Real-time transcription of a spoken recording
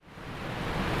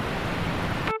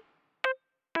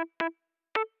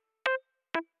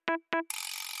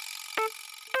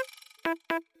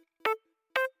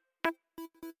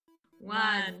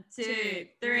One, two,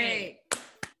 three.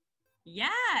 Yeah,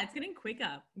 it's getting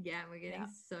quicker. Yeah, we're getting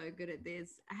so good at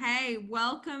this. Hey,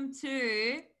 welcome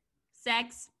to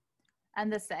Sex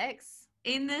and the Sex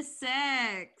in the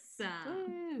Sex.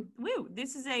 Woo.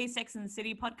 This is a Sex and the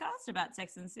City podcast about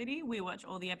Sex and the City. We watch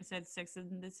all the episodes of Sex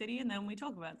and the City and then we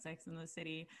talk about Sex and the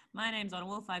City. My name's Anna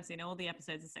Wolf. I've seen all the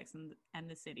episodes of Sex and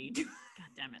the City. God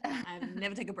damn it. I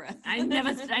never take a breath. I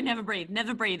never breathe.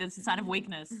 Never breathe. It's a sign of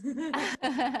weakness.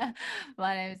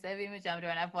 My name is Evie Majumdar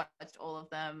and I've watched all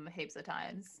of them heaps of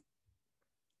times.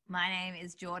 My name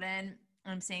is Jordan.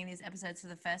 I'm seeing these episodes for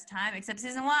the first time, except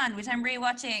season 1, which I'm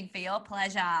rewatching for your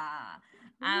pleasure.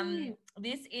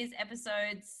 This is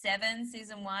episode 7,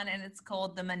 season 1, and it's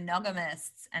called The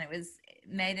Monogamists, and it was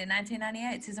made in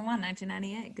 1998, season 1,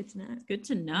 1998. Good to know. Good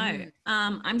to know.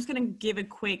 I'm just going to give a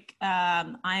quick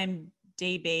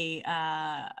IMDb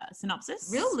synopsis.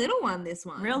 Real little one, this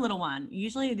one. Real little one.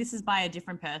 Usually this is by a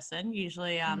different person.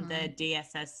 Usually the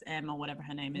DSSM or whatever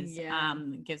her name is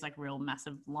gives like real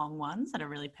massive long ones that are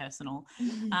really personal.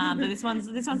 But this one's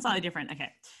slightly different.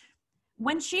 Okay.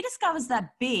 When she discovers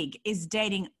that Big is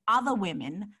dating other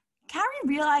women, Carrie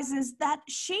realizes that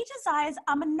she desires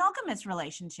a monogamous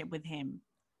relationship with him.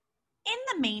 In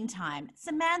the meantime,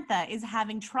 Samantha is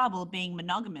having trouble being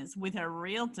monogamous with her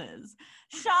realtors.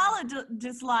 Charlotte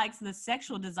dislikes the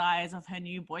sexual desires of her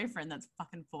new boyfriend that's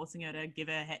fucking forcing her to give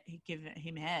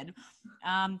him head.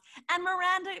 And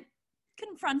Miranda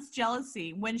confronts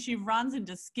jealousy when she runs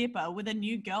into Skipper with a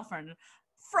new girlfriend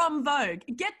from Vogue.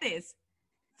 Get this.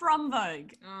 From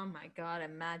Vogue. Oh my God,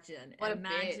 imagine. What a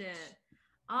bitch.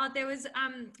 Oh, there was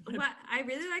I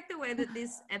really like the way that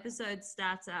this episode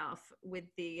starts off with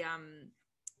the I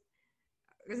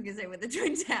was gonna say with the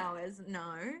Twin Towers.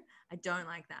 No, I don't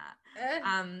like that.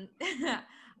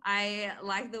 I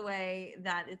like the way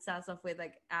that it starts off with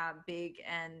like Big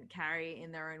and Carrie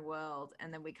in their own world,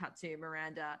 and then we cut to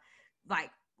Miranda like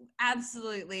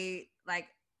absolutely like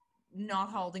not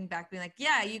holding back, being like,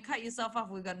 yeah, you cut yourself off,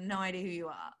 we've got no idea who you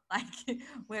are, like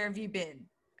where have you been?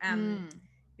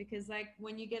 Because like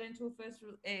when you get into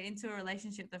a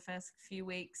relationship, the first few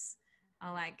weeks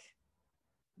are like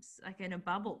in a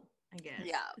bubble, I guess.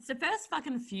 Yeah, it's the first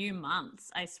fucking few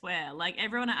months, I swear. Like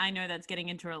everyone I know that's getting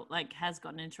into has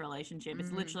gotten into a relationship,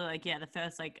 it's literally like, yeah, the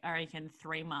first like I reckon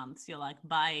 3 months you're like,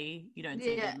 bye, you don't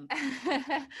see them.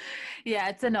 Yeah,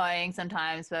 it's annoying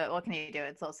sometimes, but what can you do?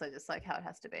 It's also just like how it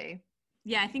has to be.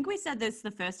 Yeah, I think we said this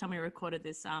the first time we recorded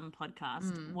this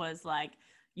podcast was like,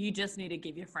 you just need to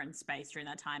give your friends space during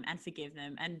that time and forgive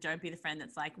them, and don't be the friend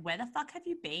that's like, where the fuck have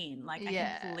you been? Like,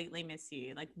 I completely miss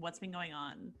you. Like, what's been going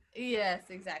on? Yes,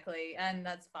 exactly. And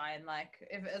that's fine. Like,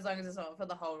 as long as it's not for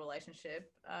the whole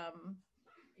relationship.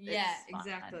 Yeah,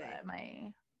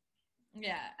 exactly.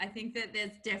 Yeah, I think that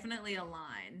there's definitely a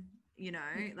line, you know,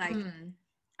 like,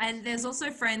 and there's also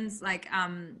friends like, I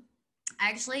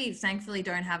actually thankfully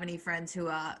don't have any friends who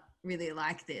are really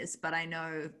like this, but I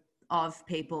know of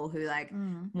people who like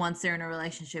once they're in a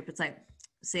relationship, it's like,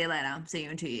 see you later, see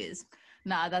you in 2 years.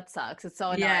 Nah, that sucks. It's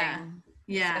so annoying.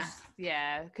 Yeah.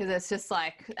 Because it's just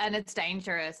like, and it's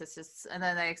dangerous. It's just, and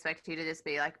then they expect you to just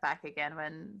be like back again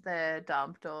when they're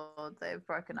dumped or they've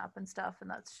broken up and stuff, and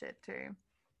that's shit too.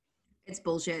 It's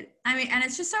bullshit. I mean, and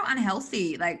it's just so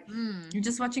unhealthy. Like you're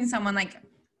just watching someone like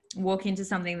walk into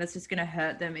something that's just going to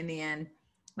hurt them in the end.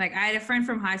 Like I had a friend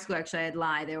from high school, actually I'd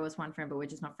lie. There was one friend, but we're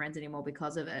just not friends anymore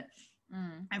because of it.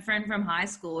 A friend from high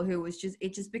school who was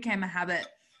it just became a habit.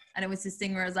 And it was this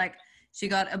thing where it was like, she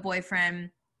got a boyfriend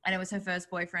and it was her first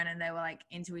boyfriend and they were like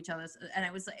into each other. And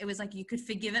it was like, you could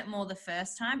forgive it more the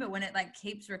first time, but when it like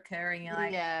keeps recurring, you're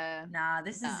like, nah,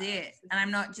 this is it. And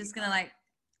I'm not just going to like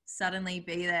suddenly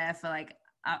be there for like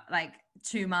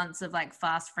 2 months of like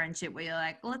fast friendship where you're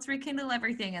like, well, let's rekindle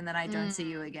everything, and then I don't see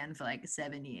you again for like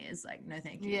 7 years. Like, no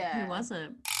thank you. Yeah. Who was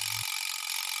it?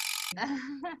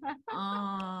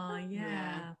 Oh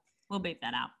yeah, we'll beat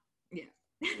that out. Yeah.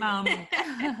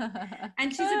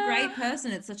 And she's a great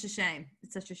person. It's such a shame.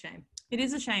 It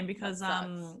is a shame because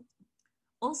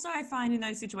also I find in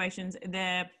those situations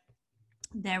their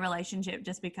relationship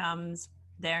just becomes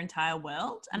their entire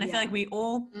world, and I feel like we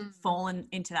all fallen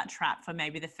into that trap for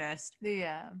maybe the first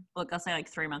I'll say like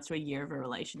 3 months to a year of a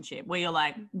relationship where you're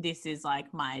like, this is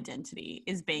like my identity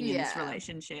is being in this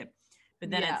relationship,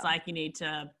 but then it's like you need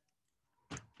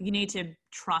to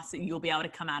trust that you'll be able to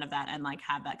come out of that and like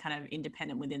have that kind of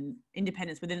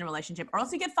independence within a relationship, or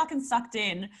else you get fucking sucked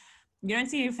in, you don't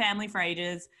see your family for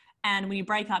ages, and when you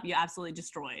break up you're absolutely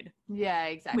destroyed. Yeah,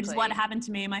 exactly. Which is what happened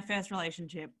to me in my first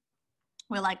relationship,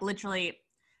 where like literally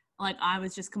like I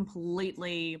was just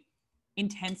completely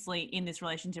intensely in this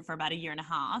relationship for about 1.5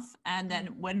 years. And then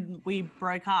when we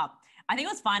broke up, I think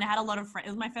it was fine. I had a lot of friends.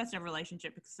 It was my first ever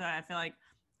relationship. So I feel like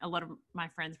a lot of my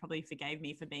friends probably forgave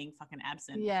me for being fucking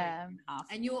absent. Yeah. For 1.5 years.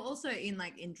 And you were also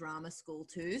in drama school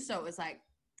too. So it was like,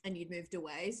 and you'd moved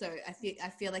away. So I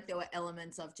feel like there were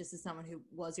elements of, just as someone who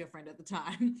was your friend at the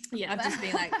time, Yeah. of just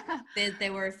being like,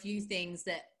 there were a few things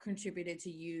that contributed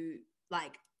to you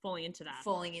like falling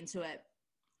into it.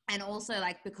 And also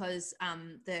like, because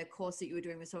the course that you were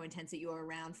doing was so intense that you were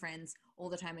around friends all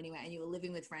the time anyway, and you were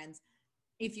living with friends.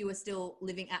 If you were still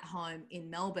living at home in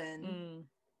Melbourne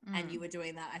and you were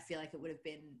doing that, I feel like it would have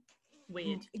been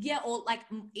weird. Yeah, or like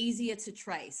easier to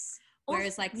trace.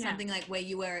 Whereas like something like where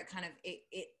you were, it kind of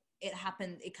it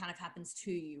happened. It kind of happens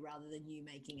to you rather than you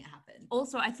making it happen.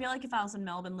 Also, I feel like if I was in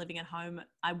Melbourne living at home,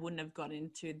 I wouldn't have got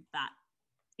into that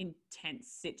intense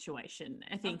situation.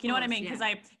 I think, you know what I mean? Because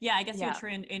I guess you're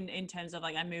true in terms of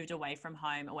like, I moved away from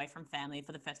home, away from family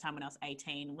for the first time when I was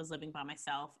 18, was living by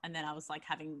myself, and then I was like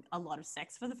having a lot of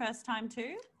sex for the first time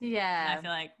too. Yeah. And I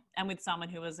feel like, and with someone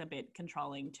who was a bit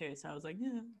controlling too, so I was like,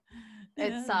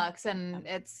 it sucks. And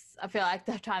I feel like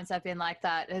the times I've been like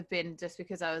that have been just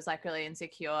because I was like really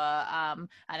insecure, and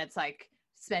it's like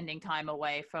spending time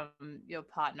away from your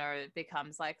partner, it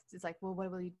becomes like, it's like, well,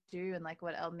 what will you do? And like,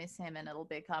 what, I'll miss him. And it'll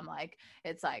become like,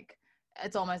 it's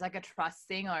almost like a trust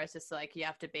thing, or it's just like, you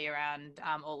have to be around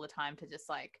all the time to just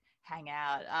like hang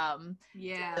out.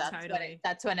 So totally.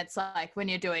 That's when it's like, when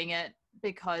you're doing it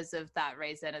because of that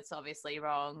reason, it's obviously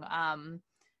wrong.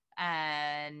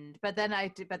 But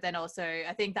then also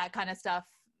I think that kind of stuff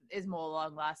is more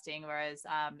long lasting, whereas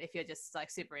if you're just like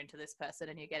super into this person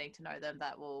and you're getting to know them,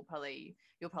 you'll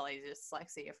probably just like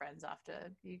see your friends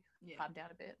after you calm down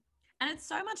a bit. And it's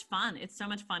so much fun. It's so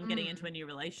much fun getting into a new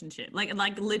relationship. Like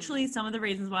literally some of the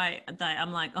reasons why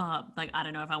I'm like, oh, like, I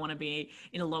don't know if I want to be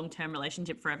in a long-term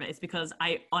relationship forever, is because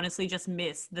I honestly just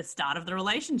miss the start of the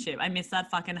relationship. I miss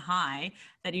that fucking high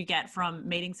that you get from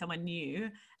meeting someone new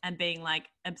and being like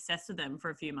obsessed with them for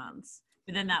a few months.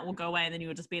 But then that will go away and then you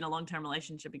will just be in a long-term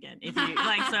relationship again. If you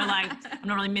like, so like, I'm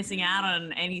not really missing out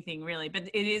on anything really, but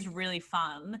it is really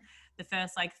fun. The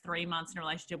first like 3 months in a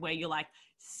relationship where you're like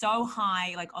so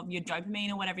high, like of your dopamine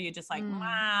or whatever, you're just like,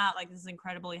 wow, like this is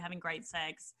incredible. You're having great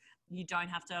sex. You don't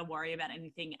have to worry about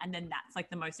anything. And then that's like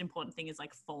the most important thing, is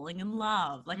like falling in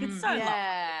love. Like it's so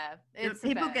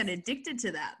people get addicted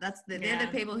to that. They're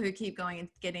the people who keep going and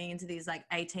getting into these like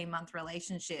 18-month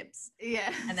relationships.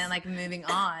 Yeah. And then like moving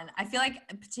on. I feel like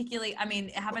particularly, I mean,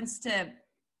 it happens to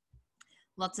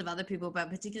lots of other people, but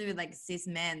particularly like cis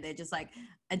men, they're just like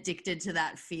addicted to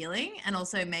that feeling, and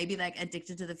also maybe like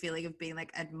addicted to the feeling of being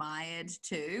like admired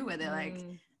too, where they're like,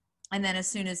 and then as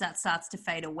soon as that starts to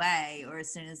fade away, or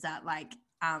as soon as that like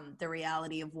the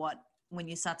reality of when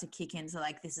you start to kick into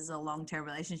like, this is a long-term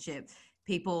relationship,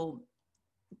 people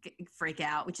freak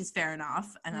out, which is fair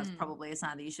enough, and that's probably a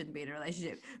sign that you shouldn't be in a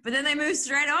relationship. But then they move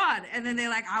straight on, and then they're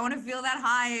like, I want to feel that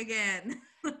high again.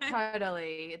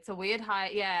 Totally. It's a weird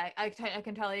high. Yeah, I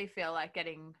can totally feel like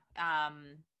getting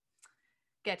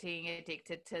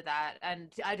addicted to that.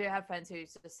 And I do have friends who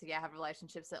just have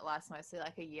relationships that last mostly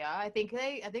like a year. I think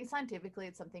scientifically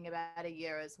it's something about a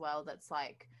year as well, that's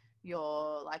like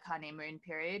your like honeymoon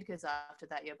period, because after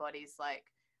that your body's like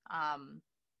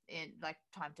in like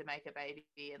time to make a baby,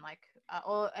 and like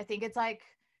or I think it's like,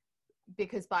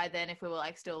 because by then, if we were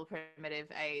like still primitive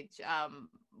age,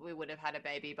 we would have had a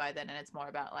baby by then, and it's more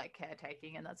about like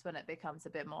caretaking, and that's when it becomes a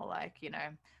bit more like, you know,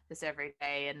 this every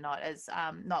day, and not as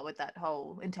not with that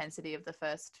whole intensity of the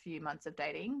first few months of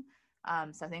dating.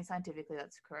 So I think scientifically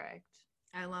that's correct.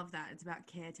 I love that. It's about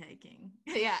caretaking.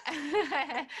 Yeah.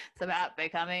 It's about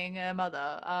becoming a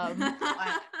mother. I'm a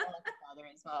father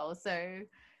as well. So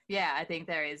yeah, I think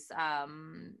there is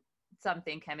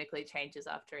something chemically changes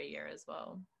after a year as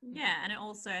well. Yeah, and it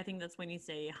also, I think that's when you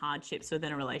see hardships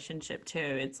within a relationship too.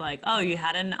 It's like, oh, you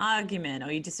had an argument,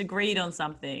 or you disagreed on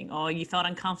something, or you felt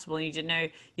uncomfortable and you didn't know.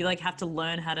 You like have to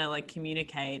learn how to like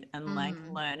communicate and like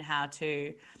learn how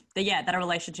to that a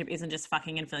relationship isn't just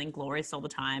fucking and feeling glorious all the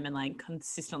time and like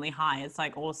consistently high. It's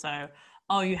like also,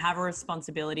 oh, you have a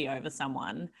responsibility over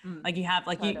someone. Like you have,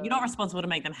 like you're not responsible to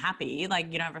make them happy. Like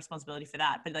you don't have a responsibility for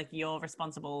that, but like you're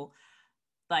responsible.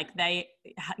 Like they,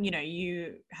 you know,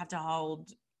 you have to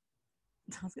hold,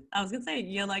 I was going to say,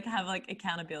 you like have like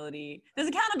accountability. There's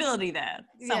accountability there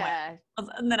somewhere. Yeah.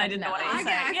 And then I didn't know what I was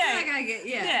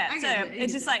saying. So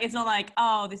it's just like, it's not like,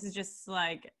 oh, this is just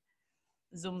like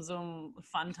zoom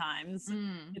fun times.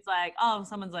 It's like, oh,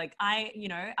 someone's like, I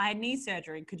had knee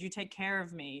surgery. Could you take care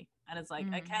of me? And it's like,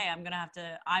 okay,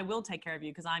 I will take care of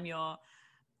you because I'm your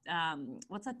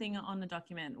what's that thing on the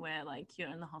document where like you're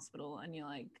in the hospital and you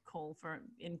like call for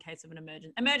in case of an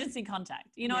emergency contact.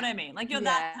 You know what I mean? Like you're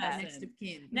that person. Next of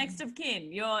kin. Next of kin.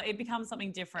 It becomes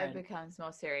something different. It becomes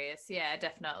more serious. Yeah,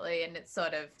 definitely. And it's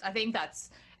sort of, I think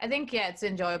it's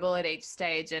enjoyable at each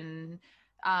stage. And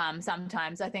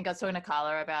sometimes I think I was talking to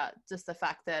Carla about just the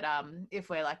fact that if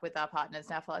we're like with our partners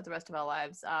now for like the rest of our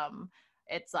lives,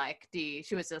 it's like,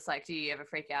 she was just like, do you ever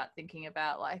freak out thinking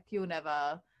about like, you'll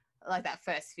never, like that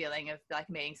first feeling of like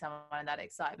meeting someone and that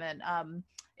excitement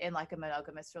in like a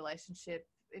monogamous relationship,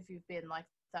 if you've been like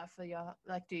that for your,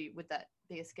 like, would that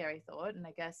be a scary thought? And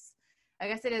I guess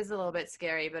it is a little bit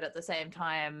scary, but at the same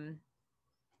time,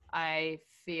 I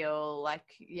feel like,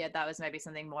 yeah, that was maybe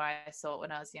something more I sought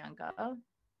when I was younger.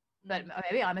 But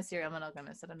maybe I'm a serial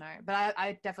monogamist, I don't know. But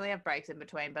I definitely have breaks in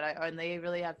between, but I only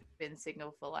really have been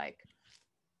single for like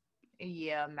a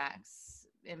year max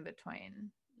in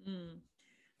between.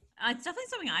 It's definitely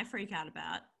something I freak out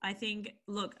about. I think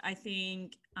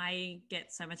I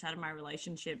get so much out of my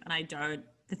relationship and I don't.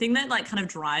 The thing that like kind of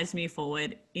drives me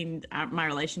forward in my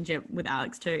relationship with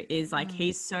Alex too is like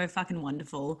he's so fucking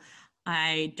wonderful.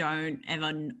 I don't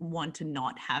ever want to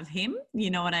not have him. You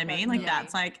know what I mean? Like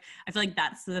that's like, I feel like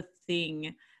that's the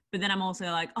thing. But then I'm also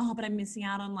like, oh, but I'm missing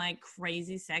out on like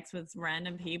crazy sex with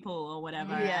random people or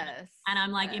whatever. Yes. And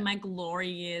I'm like in my glory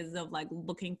years of like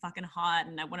looking fucking hot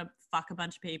and I want to fuck a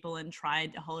bunch of people and try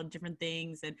a whole different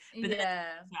things. But then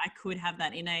I could have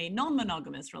that in a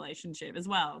non-monogamous relationship as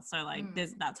well. So like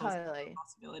that's also a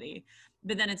possibility.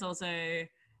 But then it's also,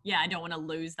 I don't want to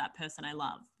lose that person I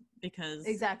love because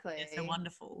they're so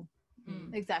wonderful.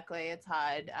 Exactly. It's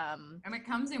hard. And it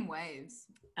comes in waves.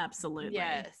 Absolutely.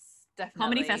 Yes. Definitely.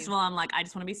 Comedy festival, I'm like, I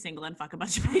just want to be single and fuck a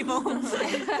bunch of people. But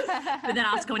then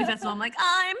after comedy festival, I'm like,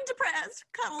 I'm depressed.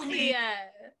 Cuddle me. Yeah.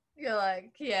 You're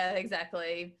like, yeah,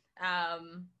 exactly.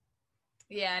 And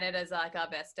it is like our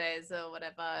best days or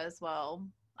whatever as well.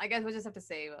 I guess we'll just have to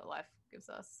see what life gives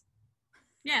us.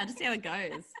 Yeah, just see how it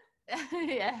goes.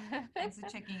 Yeah. Thanks for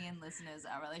checking in, listeners.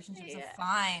 Our relationships are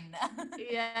fine.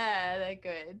 Yeah, they're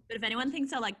good. But if anyone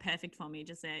thinks they're like perfect for me,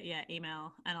 just say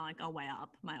email and I'll weigh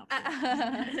up my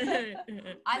options.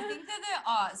 I think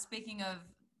that speaking of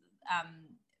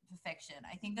perfection,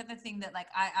 I think that the thing that like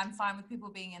I'm fine with people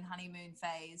being in honeymoon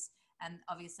phase, and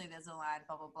obviously there's a line,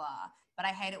 blah blah blah. But I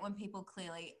hate it when people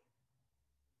clearly,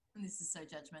 and this is so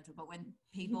judgmental, but when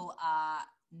people are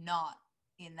not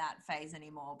in that phase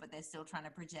anymore, but they're still trying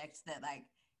to project that like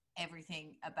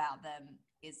everything about them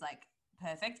is like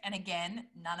perfect. And again,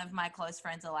 none of my close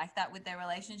friends are like that with their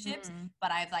relationships,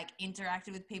 but I've like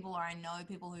interacted with people, or I know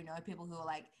people who are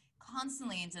like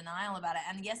constantly in denial about it.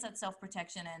 And yes, that's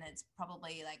self-protection, and it's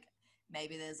probably like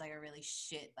maybe there's like a really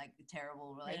shit, like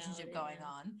terrible relationship going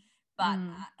on. But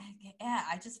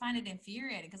I just find it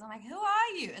infuriating because I'm like, who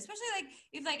are you? Especially like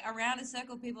if like around a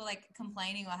circle of people like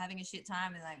complaining or having a shit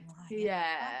time and like,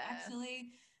 actually,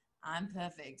 I'm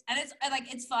perfect. And it's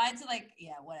like, it's fine to like,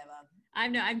 whatever.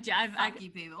 Fuck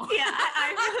you people. Yeah,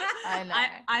 I know.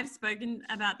 I've spoken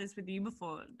about this with you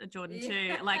before, Jordan,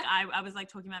 too. Like I was like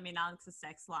talking about me and Alex's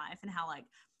sex life and how like,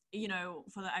 you know,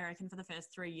 I reckon for the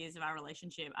first 3 years of our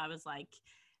relationship, I was like,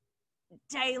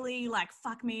 daily, like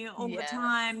fuck me all the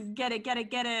time, get it,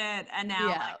 and now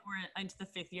like we're into the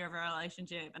 5th year of our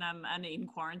relationship and I'm in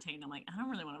quarantine. I'm like, I don't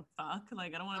really want to fuck,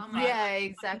 like I don't want to fuck. Yeah,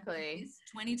 exactly.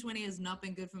 2020 has not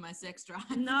been good for my sex drive.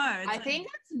 No, I think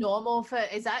that's normal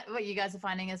is that what you guys are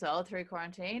finding as well through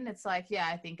quarantine? It's like,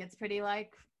 I think it's pretty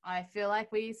like, I feel like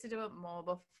we used to do it more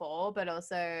before, but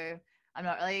also I'm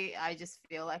not really, I just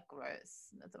feel like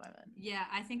gross at the moment. Yeah,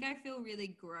 I think I feel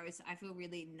really gross. I feel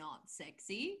really not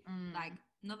sexy. Like,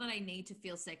 not that I need to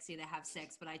feel sexy to have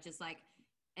sex, but I just like,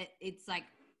 it's like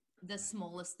the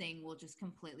smallest thing will just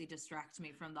completely distract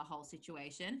me from the whole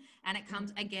situation. And it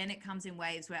comes, it comes in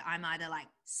waves where I'm either like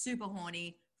super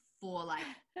horny for like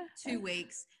 2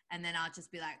 weeks and then I'll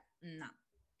just be like, nah.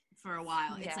 For a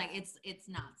while. It's like it's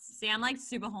nuts. See, I'm like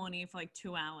super horny for like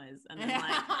 2 hours and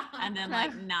then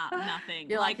like nothing.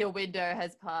 You're like your window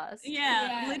has passed.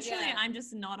 Yeah, literally I'm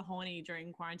just not horny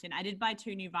during quarantine. I did buy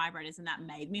 2 new vibrators and that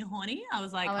made me horny. I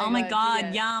was like, oh my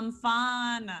god, yum,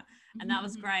 fun. And that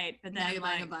was great. But then now you're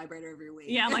buying a vibrator every week.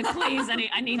 Yeah, I'm like, please,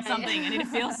 I need something. I need to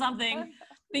feel something.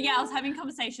 But yeah, I was having a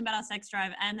conversation about our sex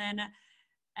drive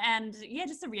and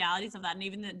just the realities of that, and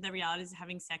even the realities of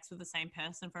having sex with the same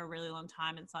person for a really long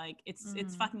time. It's like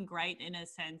it's fucking great in a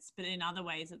sense, but in other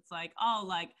ways it's like, oh,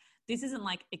 like this isn't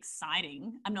like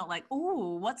exciting. I'm not like,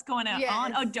 oh, what's going on?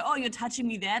 Oh, you're touching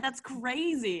me there, that's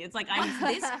crazy. It's like, I'm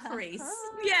this crease.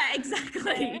 Yeah,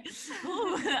 exactly.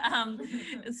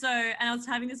 So and I was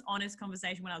having this honest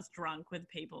conversation when I was drunk with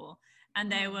people and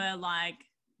they were like,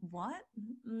 what?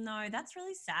 No, that's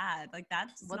really sad. Like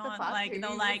that's What not the fuck? like Who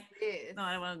they're is like this? no,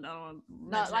 I don't want to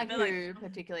Not mention like it, but who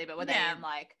particularly, but were they yeah. in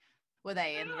like were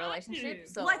they in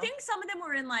relationships? Well, I think some of them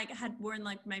were in like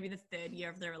maybe the 3rd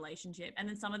year of their relationship, and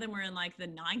then some of them were in like the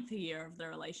 9th year of their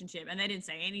relationship, and they didn't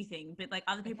say anything. But like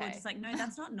other people were just like, no,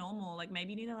 that's not normal. Like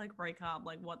maybe you need to like break up.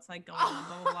 Like what's like going on?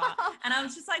 Blah blah blah. And I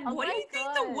was just like, Oh what do my you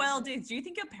think the God. world is? Do you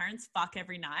think your parents fuck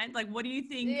every night? Like what do you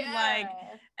think Yeah. like?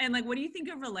 And like what do you think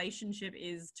a relationship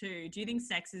is too? Do you think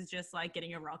sex is just like getting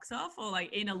your rocks off, or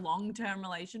like in a long-term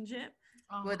relationship?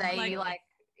 Were they like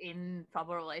in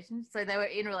proper relationships? So they were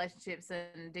in relationships,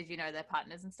 and did you know their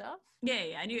partners and stuff?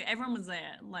 Yeah, I knew everyone was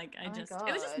there. Like Oh my it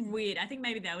was just God. weird. I think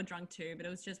maybe they were drunk too, but it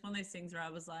was just one of those things where I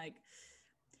was like,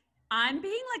 I'm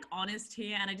being like honest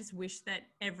here, and I just wish that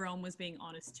everyone was being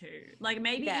honest too. Like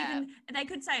maybe even they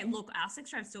could say, look, our sex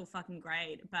drive's still fucking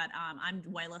great, but I'm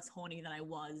way less horny than I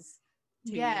was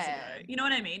 2 years ago. You know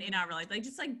what I mean? In our relationship, like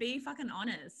just like be fucking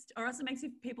honest, or else it makes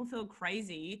people feel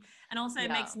crazy, and also it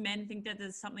makes men think that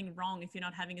there's something wrong if you're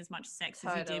not having as much sex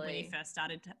as you did when you first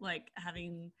started like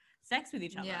having sex with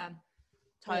each other. Yeah.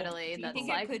 Totally. Do you think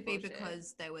it could be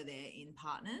because they were there in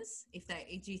partners?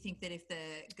 Do you think that if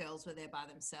the girls were there by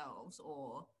themselves,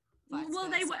 or vice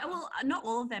versa? Not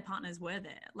all of their partners were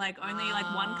there. Like only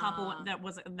like one couple that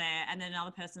wasn't there, and then another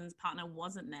person's partner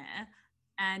wasn't there.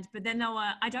 But then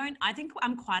I think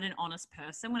I'm quite an honest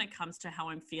person when it comes to how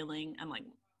I'm feeling and like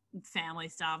family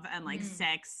stuff and like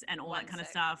sex and all that kind of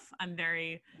stuff. I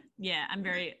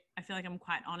feel like I'm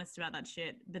quite honest about that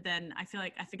shit. But then I feel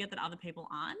like I forget that other people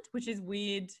aren't, which is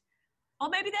weird. Or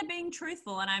maybe they're being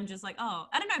truthful and I'm just like, oh,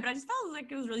 I don't know. But I just felt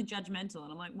like it was really judgmental.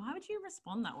 And I'm like, why would you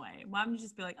respond that way? Why wouldn't you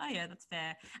just be like, oh yeah, that's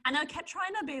fair? And I kept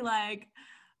trying to be like,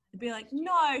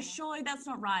 no, surely that's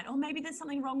not right. Or maybe there's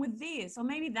something wrong with this. Or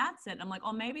maybe that's it. I'm like,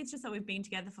 oh, maybe it's just that we've been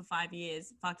together for 5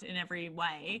 years, fucked in every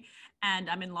way. And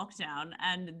I'm in lockdown.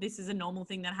 And this is a normal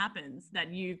thing that happens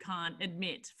that you can't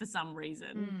admit for some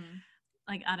reason.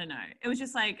 Like, I don't know. It was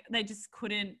just like, they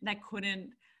couldn't,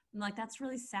 I'm like, that's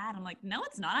really sad. I'm like, no,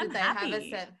 it's not. I'm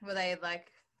happy. Were they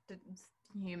like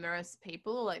humorous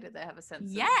people? Like, did they have a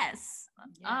sense Yes.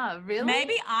 Really?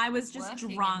 Maybe I was just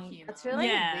drunk. That's really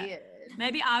weird.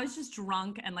 Maybe I was just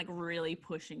drunk and like really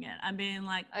pushing it. I'm being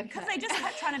like, because they just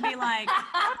kept trying to be like,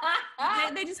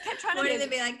 they just kept trying to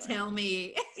be like, tell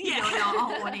me you're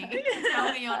not horny.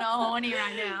 Tell me you're not horny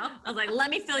right now. I was like, let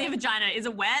me feel your vagina. Is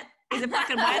it wet? Is it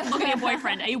fucking wet? Look at your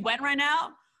boyfriend. Are you wet right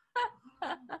now?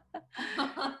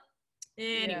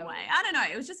 Anyway, I don't know.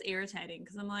 It was just irritating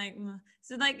because I'm like,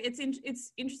 so like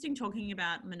it's interesting talking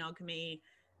about monogamy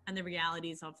and the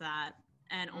realities of that,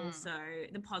 and also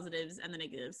the positives and the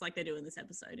negatives, like they do in this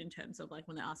episode, in terms of like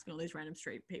when they're asking all these random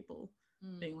street people,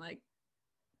 being like,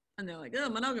 and they're like, oh,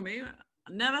 monogamy,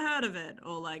 I never heard of it,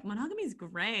 or like monogamy is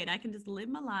great, I can just live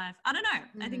my life. I don't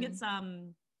know. I think it's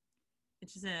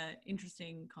just an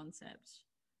interesting concept.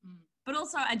 But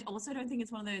also, I also don't think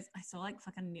it's one of those. I saw like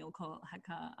fucking Neil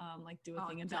Hacker like do a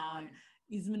thing about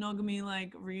is monogamy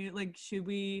like real? Like, should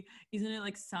we? Isn't it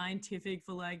like scientific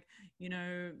for like, you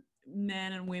know,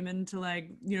 men and women to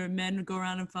like, you know, men go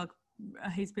around and fuck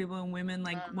heaps of people and women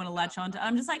like want to latch onto?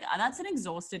 I'm just like, that's an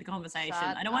exhausted conversation.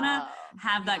 I don't want to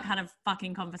have that kind of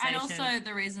fucking conversation. And also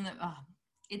the reason that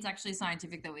it's actually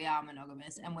scientific that we are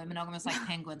monogamous, and we're monogamous like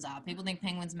penguins are. People think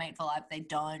penguins mate for life. They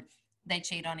don't. They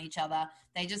cheat on each other.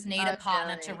 They just need a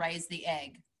partner to raise the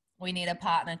egg. We need a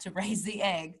partner to raise the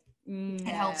egg. It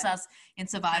helps us in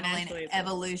survival, in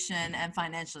evolution, and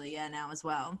financially, now as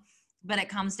well. But it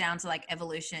comes down to like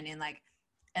evolution in like,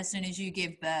 as soon as you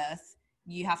give birth,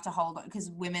 you have to hold on,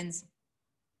 because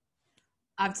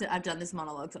I've done this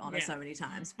monologue to Honor so many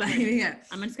times, but here we go.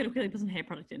 I'm just going to quickly put some hair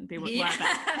product in. Be right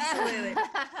back. Absolutely.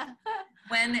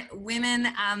 When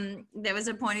women, there was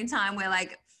a point in time where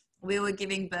like, we were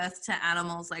giving birth to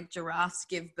animals, like giraffes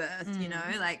give birth, you know,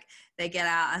 like they get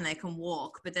out and they can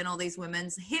walk. But then all these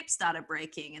women's hips started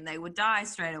breaking and they would die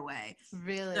straight away.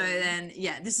 Really? So then,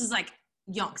 this is like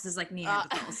yonks. This is like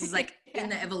Neanderthals. This is like in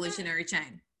the evolutionary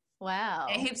chain. Wow.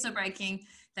 Their hips are breaking.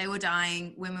 They were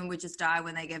dying. Women would just die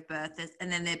when they gave birth,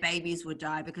 and then their babies would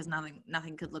die because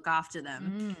nothing could look after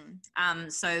them.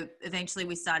 So eventually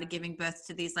we started giving birth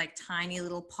to these like tiny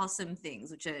little possum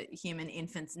things, which are human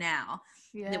infants now,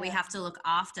 that we have to look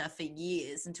after for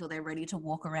years until they're ready to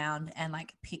walk around and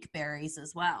like pick berries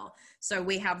as well. So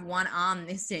we have one arm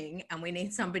missing and we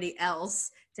need somebody else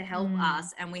to help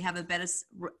us, and we have a better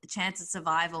chance of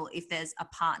survival if there's a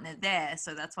partner there.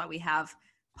 So that's why we have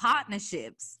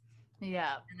partnerships.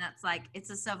 Yeah. And that's like, it's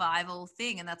a survival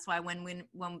thing. And that's why when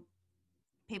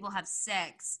people have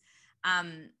sex,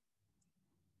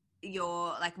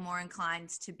 you're like more inclined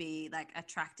to be like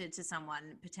attracted to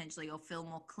someone potentially, or feel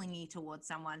more clingy towards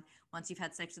someone once you've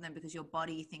had sex with them, because your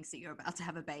body thinks that you're about to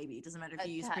have a baby. It doesn't matter if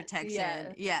you use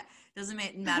protection. Yeah. Doesn't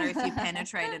matter if you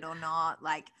penetrated or not.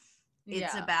 Like,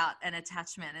 it's about an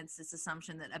attachment. It's this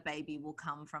assumption that a baby will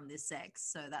come from this sex.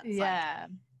 So that's like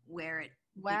where it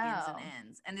begins and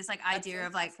ends. And this like idea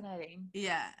of like,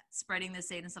 spreading the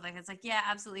seed and stuff like that. It's like, yeah,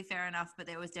 absolutely fair enough. But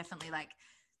there was definitely like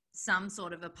some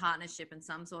sort of a partnership and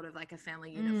some sort of like a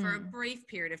family unit for a brief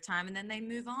period of time, and then they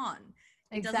move on.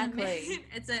 It doesn't mean,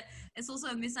 it's also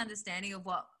a misunderstanding of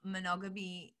what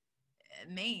monogamy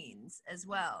means as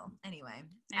well. Anyway,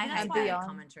 I hate that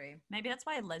commentary. Maybe that's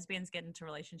why lesbians get into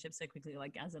relationships so quickly,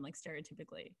 like as in like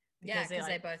stereotypically. Because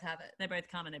they both have it. They both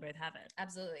come and they both have it.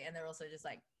 Absolutely. And they're also just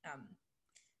like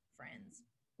friends.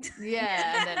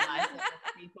 Yeah, and then nice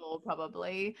people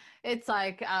probably. It's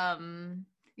like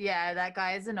that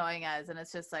guy is annoying as, and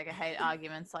it's just like I hate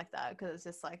arguments like that, because it's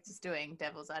just like just doing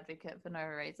devil's advocate for no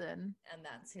reason. And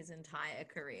that's his entire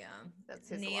career. That's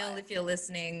his Neil, life. if you're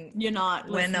listening, you're not.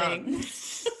 We're listening.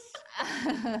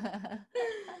 not.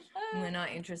 We're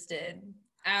not interested.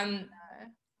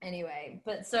 Anyway,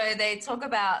 but so they talk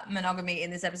about monogamy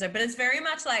in this episode, but it's very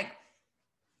much like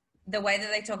the way that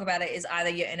they talk about it is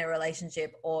either you're in a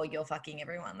relationship or you're fucking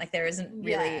everyone. Like there isn't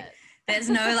really, there's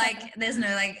no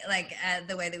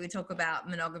the way that we talk about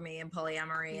monogamy and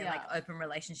polyamory and like open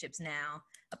relationships now,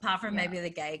 apart from maybe the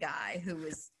gay guy who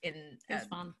was in, it was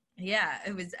fun. Yeah.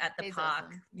 Who was at the park.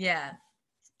 Awesome. Yeah.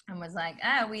 And was like,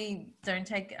 we don't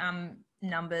take,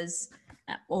 numbers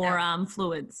or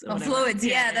fluids or fluids.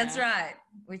 Yeah, that's right.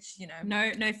 Which, you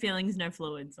know, no feelings, no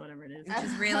fluids, whatever it is. Which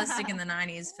is realistic in the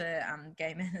 90s for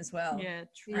gay men as well. Yeah,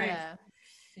 true. Yeah.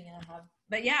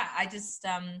 But yeah, I just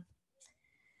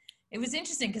it was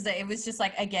interesting because it was just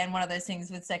like, again, one of those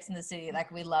things with Sex and the City, like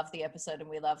we love the episode and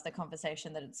we love the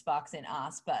conversation that it sparks in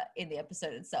us, but in the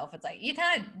episode itself, it's like, you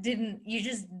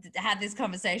just had this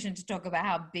conversation to talk about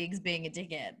how Big's being a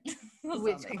dickhead.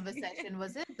 Which conversation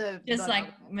was it? Just like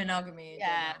monogamy.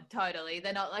 Yeah, totally.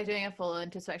 They're not like doing a full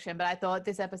introspection, but I thought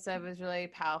this episode was really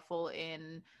powerful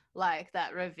in like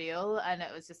that reveal, and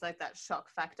it was just like that shock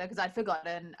factor, because I'd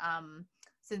forgotten,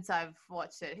 since I've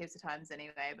watched it heaps of times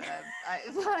anyway, but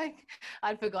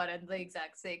I'd forgotten the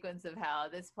exact sequence of how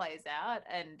this plays out.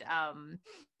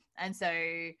 And so,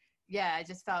 yeah, I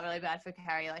just felt really bad for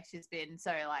Carrie. Like she's been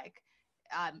so like,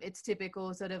 it's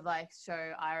typical sort of like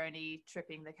show irony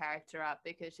tripping the character up,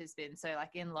 because she's been so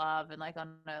like in love and like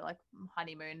on a like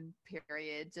honeymoon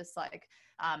period, just like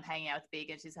hanging out with Big,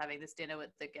 and she's having this dinner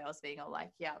with the girls being all like,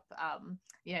 yep,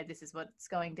 this is what's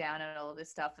going down and all of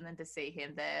this stuff. And then to see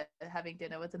him there having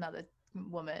dinner with another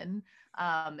woman,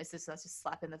 it's just such a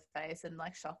slap in the face and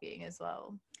like shocking as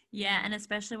well. Yeah. And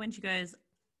especially when she goes,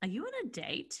 are you on a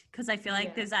date? Because I feel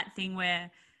like there's that thing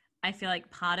where I feel like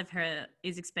part of her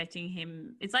is expecting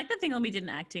him. It's like the thing that we did in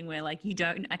acting where like you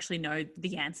don't actually know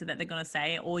the answer that they're going to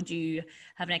say, or do you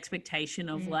have an expectation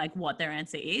of like what their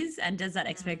answer is? And does that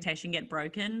expectation get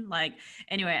broken? Like,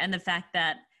 anyway, and the fact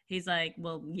that he's like,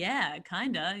 well, yeah,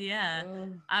 kind of, yeah.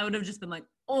 I would have just been like,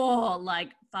 oh,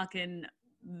 like fucking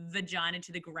vagina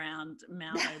to the ground,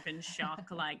 mouth open, shock,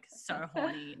 like so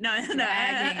horny.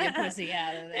 Dragging your pussy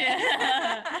out of there.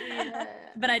 Yeah.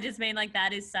 But I just mean like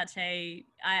that is such a,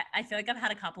 I feel like I've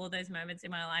had a couple of those moments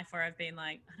in my life where I've been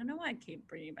like, I don't know why I keep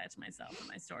bringing it back to myself and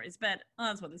my stories, but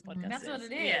that's what this podcast is. That's what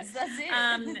it is. Yeah.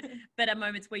 That's it. But at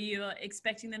moments where you're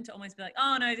expecting them to almost be like,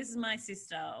 oh no, this is my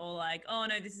sister, or like, oh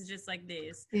no, this is just like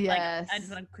this. Yes. Like, I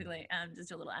just want to quickly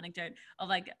just a little anecdote of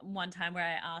like one time where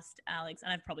I asked Alex,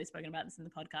 and I've probably spoken about this in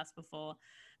the podcast before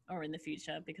or in the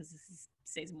future because this is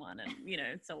season 1 and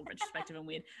it's all retrospective and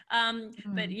weird,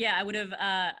 but yeah, I would have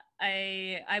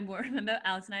I remember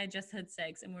Alex and I had just had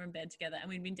sex and we were in bed together and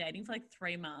we'd been dating for like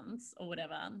 3 months or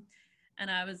whatever,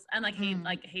 and I was, and like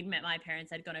he'd met my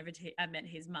parents, I'd gone over to, I met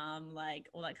his mom, like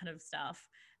all that kind of stuff,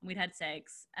 and we'd had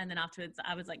sex, and then afterwards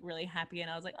I was like really happy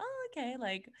and I was like, oh okay,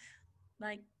 like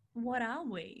what are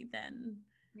we then?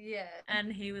 Yeah.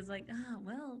 And he was like, oh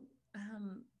well,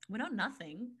 we're not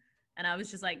nothing. And I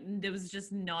was just like, there was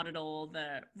just not at all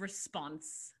the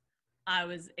response I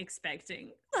was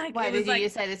expecting. Like, why did you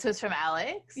say this was from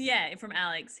Alex? Yeah, from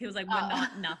Alex. He was like, we're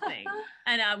not nothing.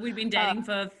 And we'd been dating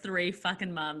for 3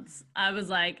 fucking months. I was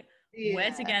like,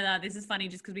 we're together. This is funny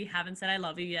just because we haven't said I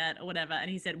love you yet or whatever. And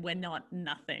he said, we're not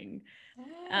nothing.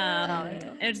 And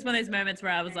it was just one of those moments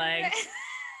where I was like,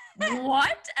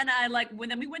 what? And I like,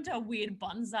 then we went to a weird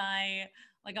bonsai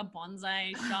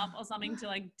shop or something to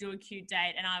like do a cute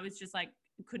date, and I was just like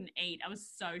couldn't eat. I was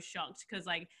so shocked because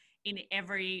like in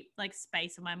every like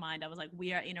space of my mind I was like,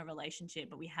 we are in a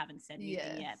relationship but we haven't said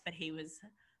anything yet, but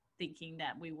thinking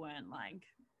that we weren't like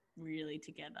really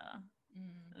together.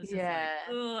 It was just Yeah.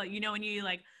 like, oh, you know, when you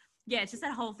like, yeah, it's just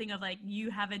that whole thing of like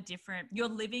you have a different, you're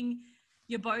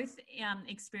both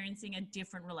experiencing a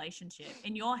different relationship.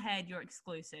 In your head, you're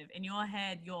exclusive. In your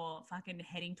head, you're fucking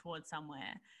heading towards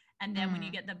somewhere. And then when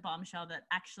you get the bombshell that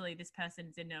actually this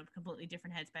person's in a completely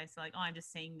different headspace, like, oh, I'm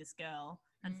just seeing this girl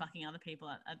and fucking other people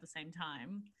at the same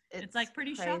time. It's like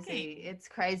pretty crazy. shocking. It's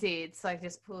crazy. It's like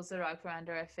just pulls the rug from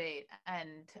under her feet.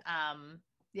 And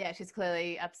yeah, she's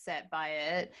clearly upset by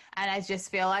it. And I just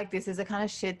feel like this is the kind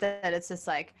of shit that it's just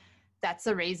like, that's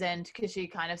the reason, because she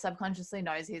kind of subconsciously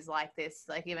knows he's like this.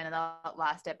 Like even in the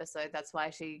last episode, that's why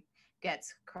she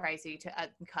gets crazy to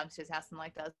comes to his house and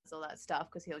like does all that stuff,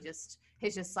 because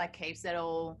he's just like keeps it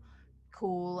all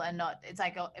cool and not. It's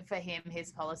like for him,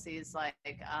 his policy is like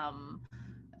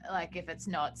if it's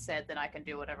not said, then I can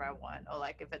do whatever I want, or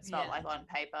like if it's not like on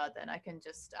paper, then I can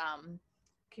just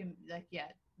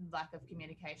lack of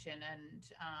communication. And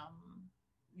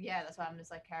that's why I'm just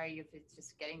like, Carrie, you're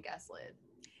just getting gaslit.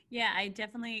 Yeah, I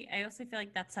also feel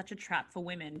like that's such a trap for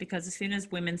women, because as soon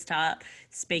as women start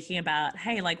speaking about,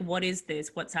 hey, like, what is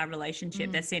this? What's our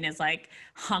relationship? They're seen as like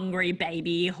hungry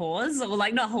baby whores, or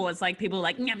like not whores, like people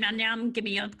like, nyam, nyam, nyam, give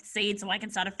me your seed so I can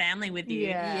start a family with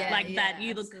you. That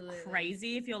you look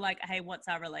crazy if you're like, hey, what's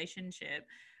our relationship?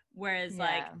 Whereas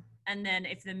like, and then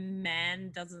if the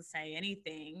man doesn't say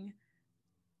anything,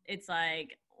 it's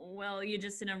like, well, you're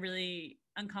just in a really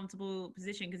uncomfortable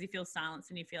position because you feel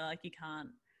silenced and you feel like you can't.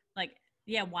 Like,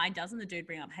 yeah, why doesn't the dude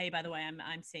bring up, hey, by the way,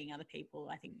 I'm seeing other people.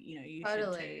 I think, you know, you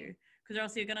should too. Because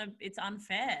else it's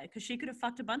unfair, because she could have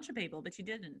fucked a bunch of people, but she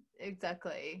didn't.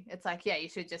 Exactly. It's like, yeah, you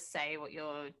should just say what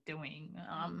you're doing.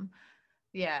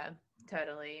 Yeah,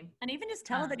 totally. And even just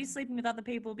tell her that you're sleeping with other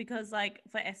people, because like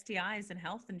for STIs and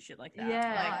health and shit like that. Yeah,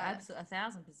 like, absolutely,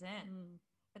 1,000%.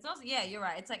 It's also, yeah, you're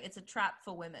right. It's like, it's a trap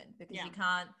for women, because you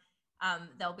can't,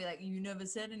 they'll be like, you never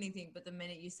said anything, but the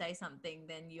minute you say something,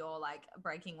 then you're like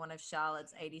breaking one of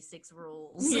Charlotte's 86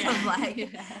 rules of like,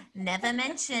 never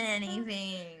mention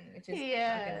anything, which is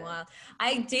fucking wild.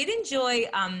 I did enjoy,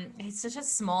 it's such a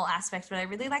small aspect, but I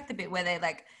really like the bit where they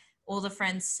like, all the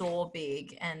friends saw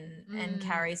Big and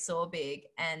Carrie saw Big,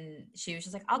 and she was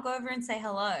just like, I'll go over and say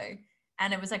hello.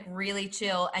 And it was like really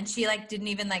chill. And she like didn't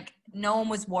even like, no one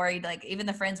was worried. Like even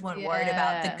the friends weren't worried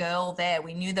about the girl there.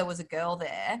 We knew there was a girl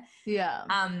there. Yeah.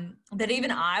 But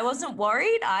even I wasn't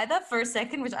worried either for a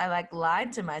second, which I like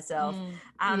lied to myself.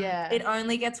 It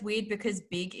only gets weird because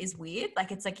Big is weird.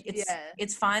 Like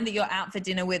it's fine that you're out for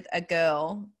dinner with a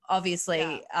girl.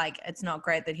 Obviously, like it's not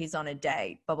great that he's on a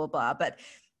date, blah, blah, blah. But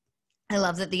I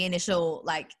love that the initial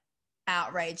like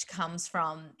outrage comes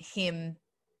from him,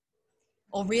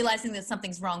 or realizing that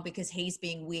something's wrong because he's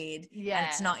being weird, and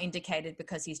it's not indicated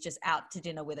because he's just out to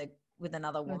dinner with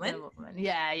another woman.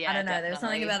 Yeah, I don't know. Definitely. There was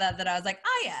something about that I was like,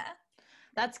 oh yeah,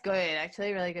 that's good.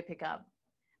 Actually, really good pickup.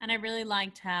 And I really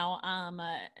liked how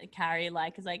Carrie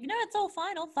like is like, you know, it's all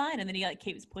fine, and then he like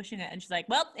keeps pushing it, and she's like,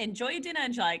 well, enjoy your dinner,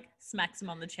 and she like smacks him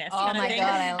on the chest. Oh kind my of thing.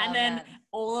 God, I love and then that.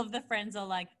 All of the friends are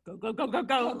like, go, go, go, go,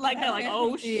 go. Like they're like,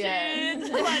 oh shit.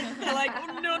 they're like,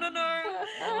 oh, no.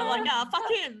 I'm like, nah, fuck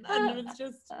him. And it's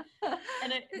just,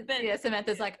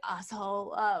 Samantha's like,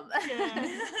 asshole.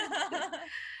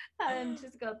 And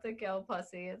she's got the girl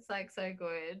posse. It's like so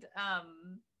good.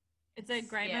 It's a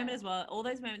great moment as well. All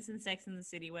those moments in Sex and the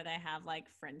City where they have like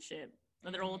friendship,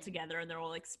 where they're all together and they're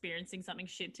all experiencing something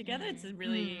shit together. It's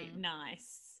really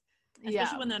nice.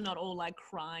 Especially when they're not all like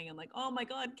crying and like, oh my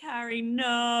God, Carrie,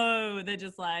 no. They're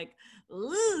just like,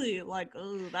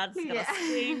 ooh, that's gonna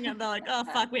sting. And they're like, oh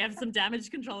fuck, we have some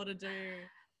damage control to do.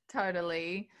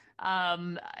 Totally.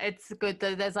 It's good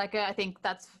that there's like I think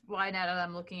that's why now that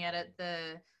I'm looking at it,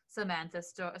 the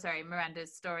Miranda's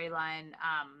storyline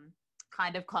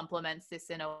kind of complements this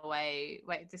in a way.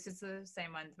 Wait, this is the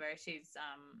same one where she's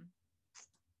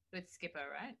with Skipper,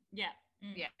 right? Yeah.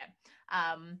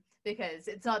 Because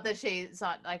it's not that she's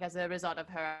not like as a result of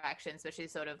her actions, but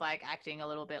she's sort of like acting a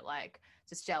little bit like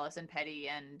just jealous and petty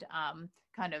and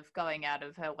kind of going out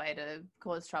of her way to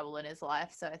cause trouble in his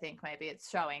life. So I think maybe it's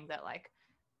showing that like,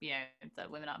 you know,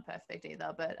 that women aren't perfect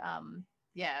either. But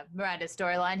Miranda's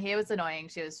storyline here was annoying.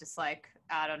 She was just like,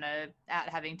 I don't know, out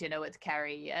having dinner with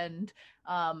Carrie, and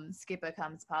Skipper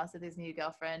comes past with his new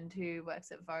girlfriend who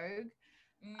works at Vogue.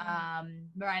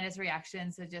 Miranda's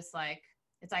reactions are just like,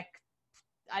 it's like,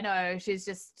 I know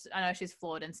she's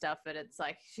flawed and stuff, but it's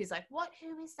like, she's like, what,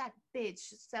 who is that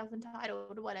bitch,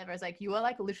 self-entitled or whatever. It's like, you are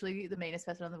like literally the meanest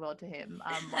person in the world to him.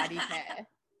 Why do you care?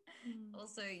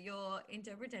 Also, your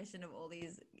interpretation of all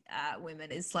these women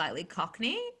is slightly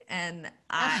Cockney, and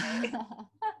I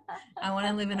I want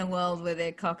to live in a world where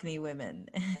they're Cockney women.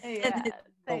 Yeah,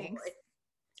 thanks.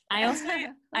 I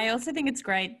also think it's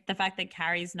great the fact that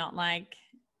Carrie's not like,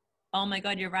 oh my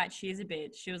God, you're right, she is a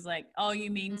bitch. She was like, oh,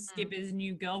 you mean Skipper's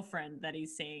new girlfriend that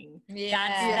he's seeing?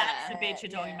 That's the bitch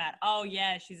you're talking about. Oh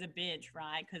yeah, she's a bitch,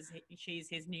 right? Because she's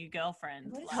his new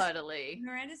girlfriend. Totally.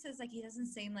 Miranda says like he doesn't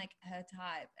seem like her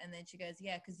type, and then she goes,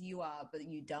 yeah, because you are, but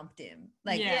you dumped him.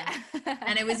 Like, Yeah.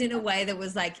 And it was in a way that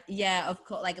was like, yeah, of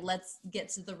course, like let's get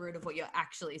to the root of what you're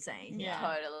actually saying. Yeah.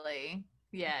 Totally.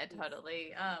 Yeah,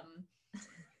 totally.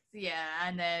 Yeah,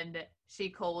 and then she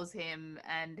calls him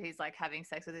and he's like having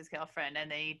sex with his girlfriend, and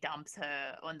then he dumps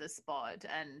her on the spot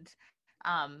and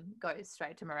goes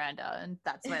straight to Miranda, and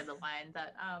that's where the line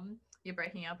that you're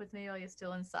breaking up with me or you're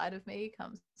still inside of me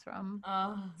comes from.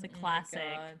 Oh, it's a classic.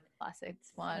 Classic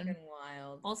one. one.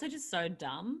 Wild. Also just so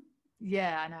dumb.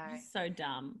 Yeah, I know. So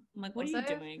dumb. I'm like, what Also, are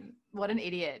you doing? What an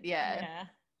idiot. Yeah.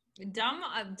 Dumb,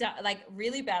 like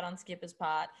really bad on Skipper's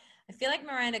part. I feel like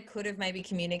Miranda could have maybe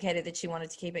communicated that she wanted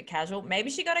to keep it casual. Maybe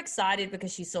she got excited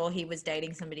because she saw he was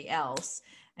dating somebody else,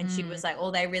 and she was like, oh,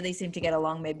 they really seem to get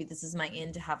along. Maybe this is my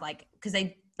in to have like, because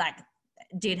they like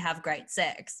did have great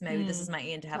sex. Maybe this is my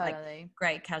in to have like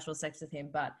great casual sex with him.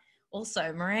 But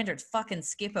also Miranda, it's fucking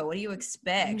Skipper. What do you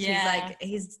expect?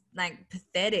 He's like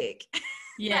pathetic.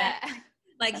 Yeah.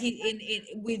 Like he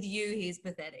with you, he's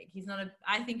pathetic. He's not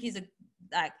I think he's a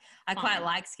like I quite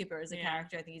like Skipper as a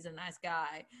character. I think he's a nice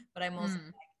guy, but I'm also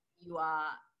like, you are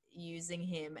using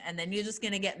him, and then you're just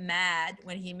gonna get mad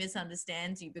when he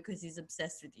misunderstands you because he's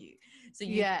obsessed with you. So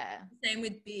same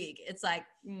with Big. It's like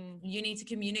you need to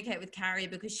communicate with Carrie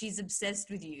because she's obsessed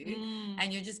with you,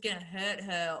 and you're just gonna hurt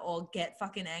her or get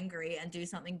fucking angry and do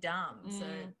something dumb. So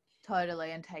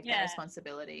totally, and take that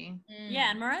responsibility. Yeah,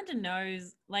 and Miranda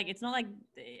knows, like, it's not like,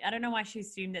 I don't know why she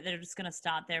assumed that they're just going to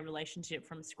start their relationship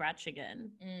from scratch again.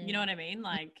 You know what I mean?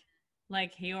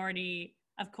 Like he already,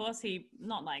 of course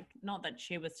not that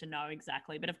she was to know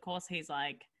exactly, but of course he's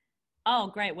like, oh,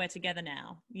 great, we're together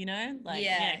now, you know? Like,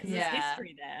 because there's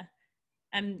history there.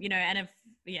 And, you know, and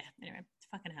anyway, it's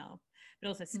fucking hell. But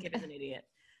also Skip is an idiot.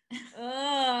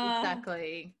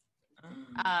 Exactly.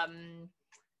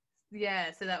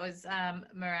 Yeah, so that was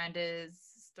Miranda's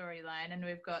storyline, and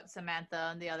we've got Samantha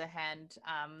on the other hand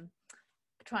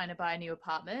trying to buy a new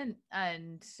apartment,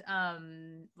 and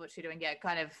what's she doing? Yeah,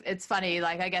 kind of, it's funny,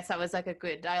 like I guess that was like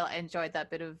I enjoyed that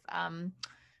bit of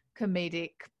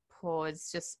comedic pause,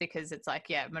 just because it's like,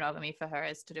 monogamy for her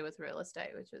is to do with real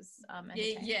estate, which is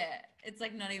it's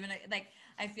like not even like,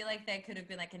 I feel like there could have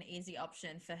been like an easy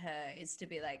option for her is to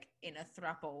be like in a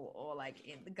throuple or like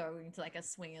going to like a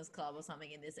swingers club or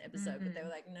something in this episode, but they were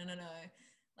like, no,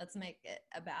 let's make it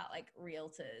about like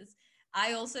realtors.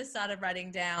 I also started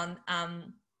writing down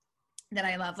that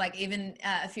I love, like even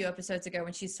a few episodes ago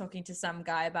when she's talking to some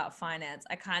guy about finance.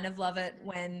 I kind of love it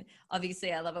when,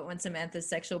 obviously I love it when Samantha's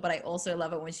sexual, but I also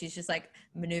love it when she's just like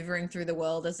maneuvering through the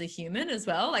world as a human as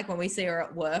well. Like when we see her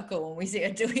at work or when we see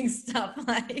her doing stuff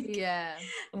like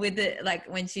with it, like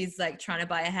when she's like trying to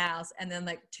buy a house and then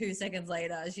like 2 seconds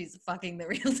later she's fucking the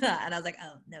realtor, and I was like,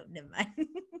 oh no, never mind.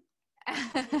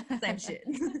 Same shit.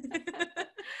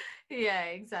 Yeah,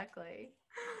 exactly.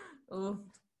 Ooh.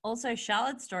 Also,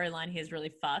 Charlotte's storyline here is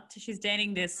really fucked. She's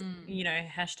dating this, you know,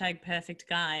 hashtag perfect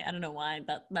guy. I don't know why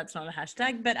that's not a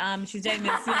hashtag, but she's dating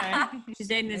this, you know, she's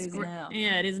dating this.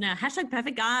 It is now. Hashtag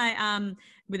perfect guy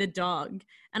with a dog.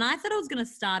 And I thought it was going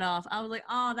to start off, I was like,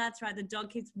 oh, that's right, the dog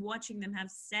keeps watching them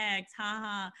have sex,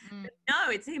 haha. But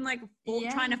no, it's him like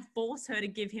trying to force her to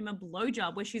give him a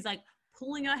blowjob, where she's like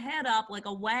pulling her head up like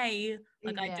away,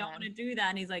 like I don't want to do that.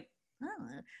 And he's like, oh,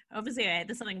 obviously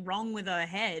there's something wrong with her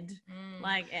head.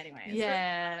 Like, anyway.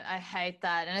 Yeah, I hate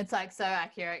that. And it's like so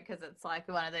accurate, because it's like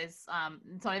one of those,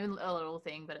 it's not even a little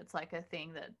thing, but it's like a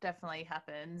thing that definitely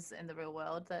happens in the real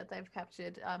world that they've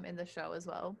captured in the show as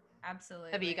well.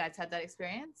 Absolutely. Have you guys had that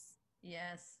experience?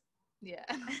 Yes. Yeah.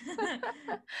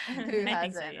 Who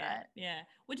hasn't, so, right? Yeah.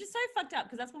 Which is so fucked up,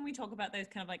 because that's when we talk about those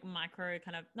kind of like micro,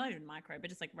 kind of, not even micro, but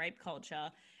just like rape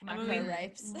culture. Micro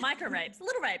rapes. Micro rapes.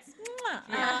 Little rapes.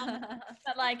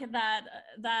 But like that,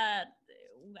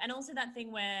 and also that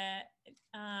thing where,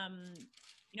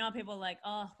 you know, people are like,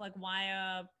 oh, like why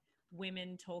are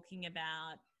women talking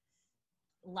about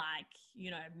like, you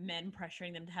know, men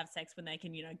pressuring them to have sex when they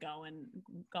can, you know, go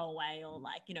away, or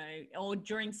like, you know, or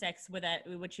during sex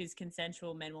which is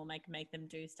consensual, men will make them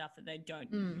do stuff that they don't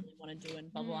really want to do,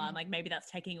 and blah, blah, blah. And like maybe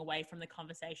that's taking away from the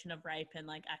conversation of rape and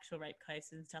like actual rape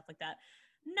cases and stuff like that.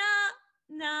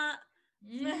 Nah.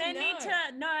 Men need to,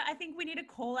 I think we need to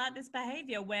call out this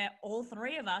behavior where all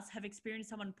three of us have experienced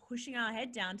someone pushing our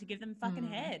head down to give them fucking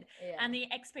head. Yeah. And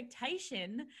the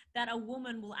expectation that a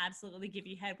woman will absolutely give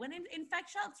you head. When in fact,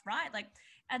 Charlotte's right. Like,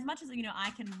 as much as, you know, I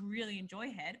can really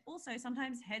enjoy head, also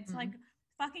sometimes head's like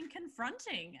fucking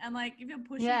confronting. And like, if you're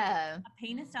pushing a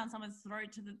penis down someone's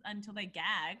throat until they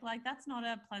gag, like that's not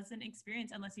a pleasant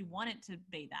experience unless you want it to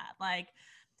be that. Like,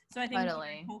 so I think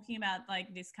talking about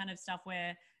like this kind of stuff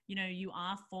where, you know, you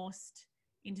are forced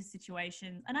into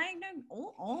situations, and I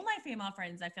know all my female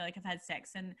friends, I feel like, have had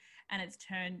sex and it's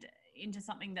turned into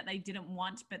something that they didn't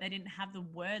want, but they didn't have the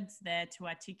words there to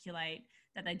articulate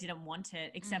that they didn't want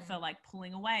it, except for like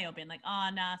pulling away or being like, oh,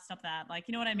 nah, stop that. Like,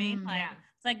 you know what I mean? Like,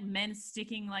 it's like men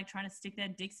trying to stick their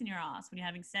dicks in your ass when you're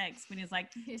having sex. When it's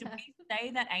like, did we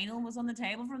say that anal was on the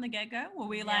table from the get-go? Were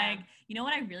we like, you know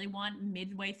what I really want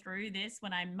midway through this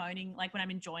when I'm moaning, like when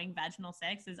I'm enjoying vaginal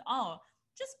sex is, oh,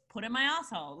 just put in my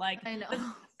asshole. Like, I know.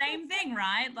 the same thing,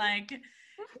 right? Like,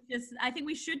 just, I think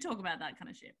we should talk about that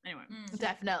kind of shit. Anyway.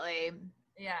 Definitely.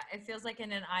 Yeah, it feels like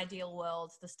in an ideal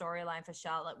world, the storyline for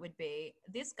Charlotte would be,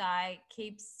 this guy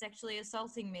keeps sexually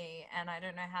assaulting me and I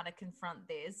don't know how to confront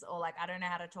this, or like, I don't know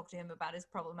how to talk to him about his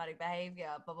problematic behavior,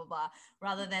 blah, blah, blah,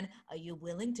 rather than, are you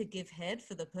willing to give head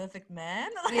for the perfect man?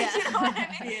 Like, you know what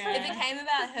I mean? It became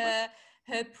about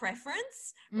her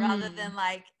preference rather than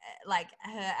like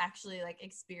her actually like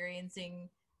experiencing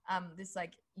this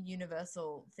like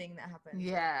universal thing that happens.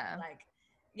 Yeah. Like,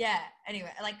 yeah,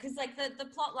 anyway, like, because like the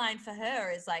plot line for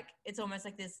her is like, it's almost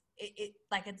like this, it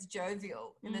like it's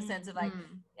jovial in the sense of like,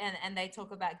 and they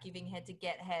talk about giving head to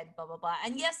get head, blah, blah, blah.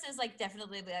 And yes, there's like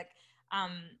definitely like,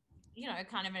 you know,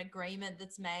 kind of an agreement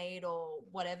that's made, or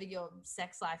whatever your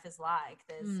sex life is like,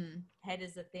 there's head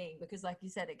is a thing, because like you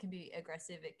said, it can be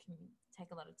aggressive, it can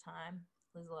take a lot of time,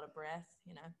 lose a lot of breath,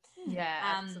 you know. Yeah,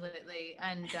 absolutely.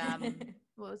 And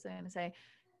what was I going to say?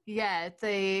 Yeah,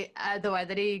 the way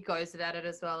that he goes about it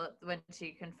as well, when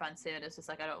she confronts him and it's just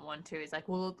like, I don't want to, he's like,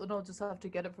 well, then I'll just have to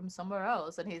get it from somewhere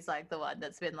else. And he's like the one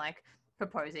that's been like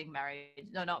proposing marriage,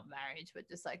 no, not marriage, but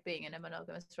just like being in a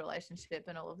monogamous relationship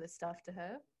and all of this stuff to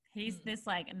her. He's this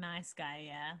like nice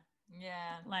guy,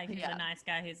 like he's a nice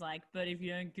guy. He's like, but if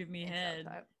you don't give me head,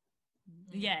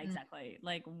 exactly,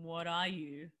 like, what are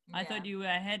you? I thought you were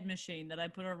a head machine that I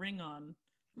put a ring on.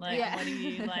 Like, what are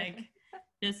you like?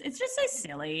 It's just so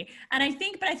silly. And I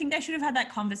think they should have had that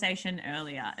conversation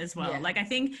earlier as well. Like, I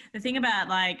think the thing about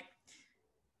like,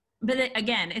 but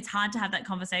again, it's hard to have that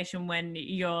conversation when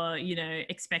you're, you know,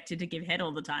 expected to give head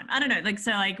all the time. I don't know. Like,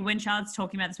 so like when Charlotte's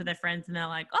talking about this with her friends and they're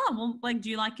like, oh, well, like, do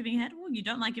you like giving head? Well, you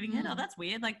don't like giving head. Oh, that's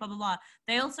weird. Like, blah, blah, blah.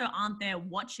 They also aren't there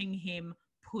watching him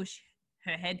push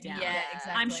her head down. Yeah,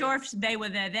 exactly. I'm sure if they were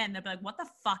there then, they'd be like, what the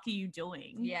fuck are you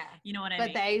doing? Yeah. You know what I mean?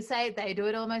 But they say they do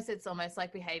it it's almost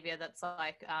like behavior that's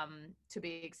like to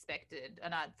be expected.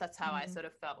 And that's how I sort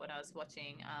of felt when I was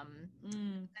watching.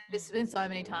 There's been so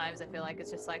many times I feel like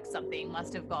it's just like something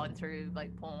must have gone through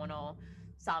like porn or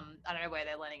some, I don't know where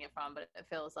they're learning it from, but it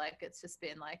feels like it's just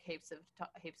been like heaps of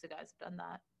guys have done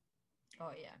that.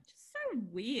 Oh yeah. Just so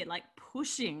weird, like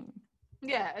pushing.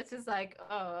 Yeah, it's just like,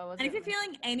 oh. And if you're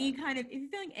feeling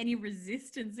any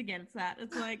resistance against that,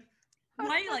 it's like, why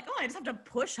are you like, oh, I just have to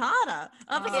push harder?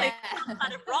 Obviously, something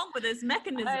kind of wrong with this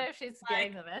mechanism. I don't know if she's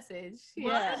getting the message.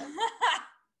 Yeah.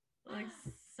 Like,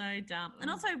 so dumb.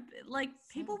 And also, like,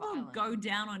 people will go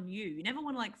down on you. You never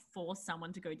want to, like, force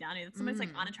someone to go down. It's the most, like,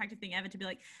 unattractive thing ever to be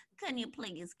like, can you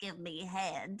please give me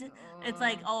head? It's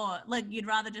like, oh, like, you'd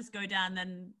rather just go down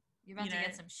than... You're about to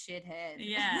get some shit head.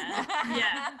 Yeah.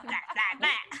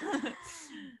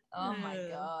 Oh my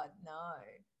God, no.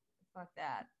 Fuck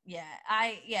that.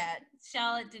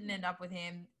 Charlotte didn't end up with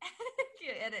him.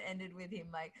 It ended with him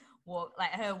like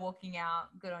her walking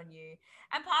out, good on you.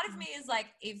 And part of me is like,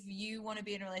 if you want to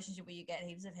be in a relationship where you get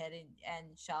heaps of head and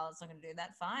Charlotte's not going to do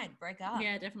that, fine, break up.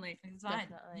 Yeah, definitely. It's fine.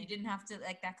 Definitely. You didn't have to,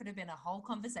 like, that could have been a whole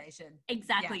conversation.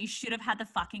 Exactly. Yeah. You should have had the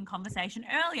fucking conversation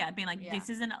earlier. Being like, this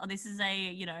is a,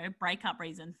 you know, breakup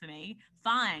reason for me.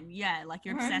 Fine. Yeah. Like,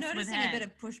 you're obsessed with head. A bit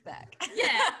of pushback.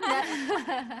 Yeah.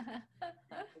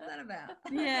 What's that about?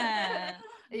 Yeah.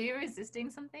 Are you resisting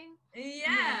something?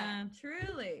 Yeah.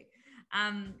 Truly.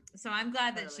 So I'm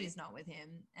glad that she's not with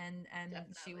him, and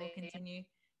she will continue.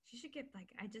 She should get like,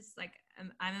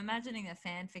 I'm imagining a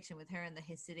fan fiction with her and the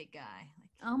Hasidic guy.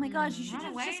 Like, oh my gosh, you should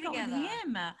have just got with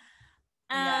him.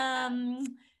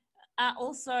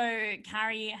 Also,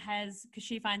 Carrie because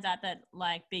she finds out that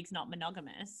like Big's not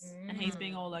monogamous, and he's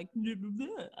being all like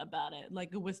about it. Like,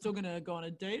 we're still gonna go on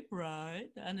a date, right?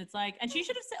 And it's like, and she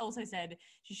should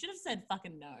have said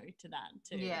fucking no to that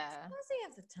too. Yeah. Why does he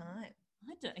have the time?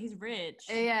 He's rich.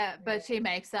 Yeah, but she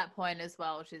makes that point as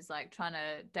well. She's like trying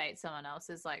to date someone else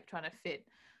is like trying to fit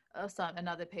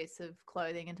another piece of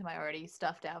clothing into my already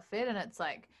stuffed outfit, and it's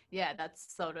like, yeah,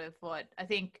 that's sort of what I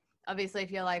think. Obviously, if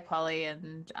you're like Polly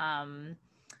and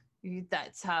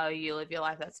that's how you live your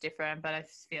life, that's different. But I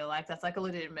feel like that's like a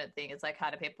legitimate thing. It's like, how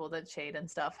do people that cheat and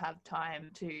stuff have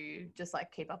time to just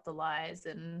like keep up the lies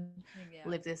and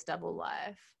live this double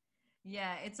life?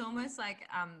 Yeah, it's almost like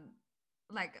I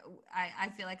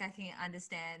feel like I can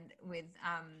understand with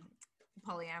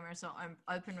polyamorous or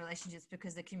open relationships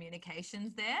because the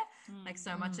communication's there. Like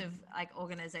so much of like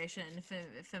organization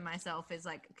for myself is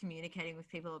like communicating with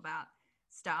people about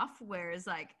stuff, whereas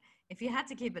like if you had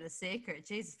to keep it a secret,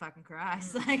 Jesus fucking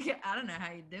Christ, like I don't know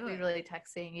how you do it. Really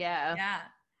texting, yeah.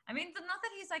 I mean, not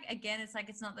that he's like, again, it's like,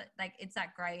 it's not that like it's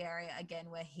that gray area again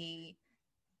where he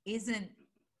isn't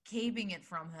keeping it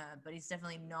from her, but he's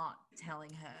definitely not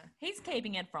telling her. He's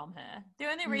keeping it from her. The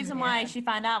only reason why she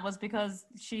found out was because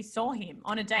she saw him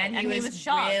on a date and he was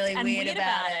shocked really and weird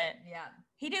about it. Yeah.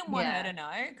 He didn't want her to know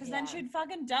because then she'd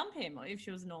fucking dump him if she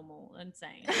was normal and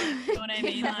sane. You know what I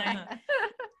mean?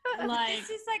 Like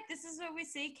this is where we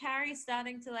see Carrie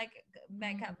starting to like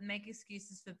make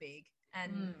excuses for Big.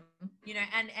 And you know,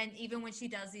 and even when she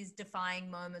does these defying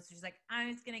moments, she's like,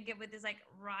 I'm just gonna get with this like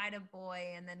writer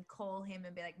boy and then call him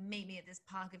and be like, meet me at this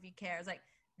park if you care. It's like,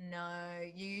 no,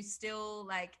 you still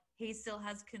like, he still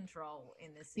has control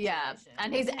in this situation. Yeah,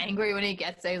 and he's angry when he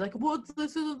gets there. He's like, what's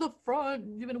this is at the front?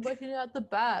 You've been working it at the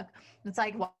back. It's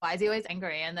like, why is he always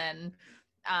angry? And then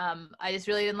I just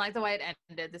really didn't like the way it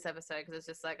ended this episode because it's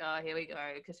just like, oh, here we go.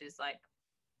 Because she's like,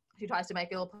 she tries to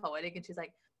make it all poetic and she's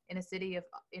like, in a city of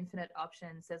infinite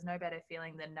options, there's no better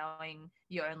feeling than knowing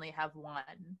you only have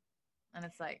one. And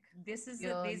it's like, these are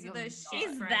those shit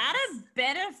is friends. that a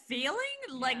better feeling?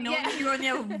 Like knowing you only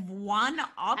have one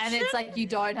option? And it's like, you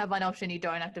don't have one option. You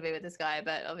don't have to be with this guy.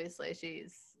 But obviously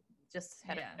she's just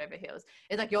head over heels.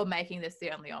 It's like, you're making this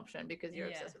the only option because you're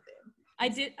obsessed with him.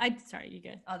 Sorry, you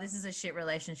go. Oh, this is a shit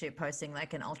relationship posting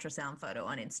like an ultrasound photo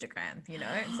on Instagram, you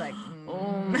know? It's like,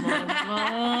 oh my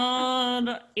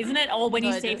God. Isn't it? Or when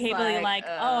you see people, like,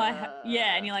 you're like,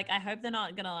 and you're like, I hope they're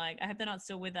not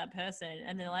still with that person.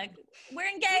 And they're like, we're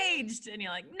engaged. And you're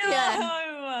like, no.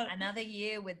 Yeah. Another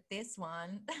year with this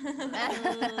one. Oh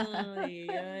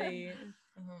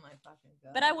my fucking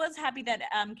God. But I was happy that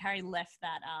Carrie left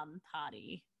that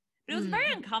party. But it was a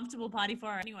very uncomfortable party for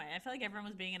her anyway. I feel like everyone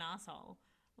was being an asshole.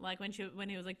 Like when he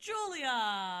was like,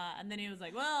 Julia! And then he was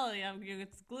like, well, yeah,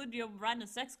 it's good you're writing a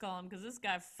sex column because this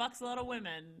guy fucks a lot of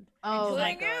women. Oh,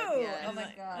 like, God. Yes. Oh,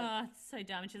 my God. Oh, it's so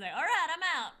dumb. And she's like, all right, I'm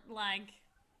out. Like,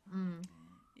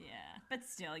 yeah. But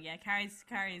still, yeah, Carrie's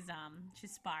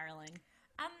she's spiraling.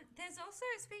 There's also,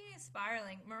 speaking of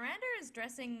spiraling, Miranda is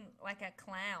dressing like a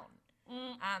clown.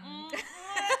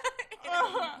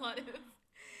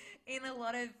 In a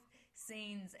lot of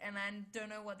scenes, and I don't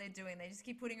know what they're doing. They just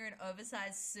keep putting her in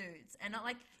oversized suits, and not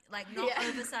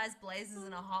oversized blazers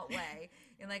in a hot way,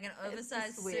 in like an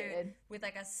oversized suit with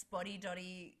like a spotty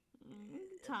dotty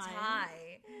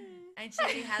tie. And she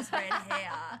already has red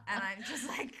hair, and I'm just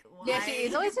like, why? Yeah,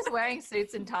 she's always just wearing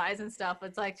suits and ties and stuff.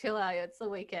 It's like, chill out, it's the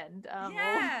weekend.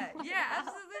 Yeah,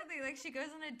 absolutely. Like, she goes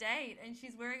on a date and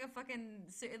she's wearing a fucking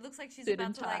suit. It looks like she's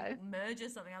about to like merge or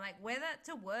something. I'm like, wear that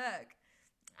to work.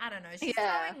 I don't know. She's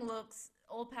throwing looks,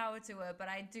 all power to her, but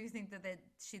I do think that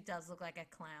she does look like a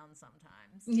clown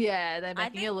sometimes. Yeah, they're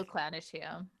making her look clownish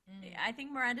here. Yeah, I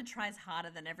think Miranda tries harder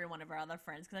than every one of her other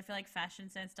friends because I feel like fashion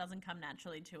sense doesn't come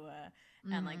naturally to her.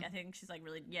 And like, I think she's like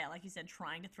really, like you said,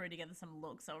 trying to throw together some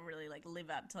looks or really like live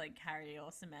up to like Carrie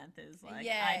or Samantha's like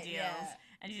ideals. Yeah.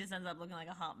 And she just ends up looking like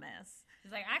a hot mess.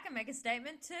 She's like, I can make a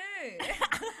statement too.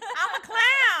 I'm a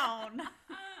clown.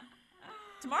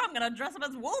 Tomorrow I'm going to dress up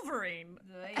as Wolverine.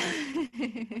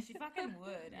 She fucking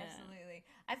would, absolutely.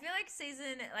 I feel like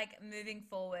season, like moving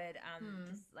forward,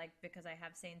 just like because I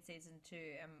have seen season 2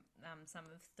 and some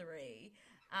of 3,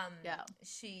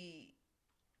 she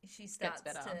starts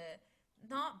to,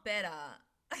 not better.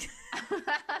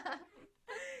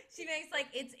 She makes like,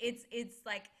 it's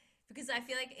like, because I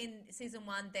feel like in season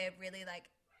 1, they're really like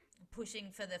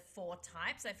pushing for the 4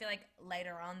 types. I feel like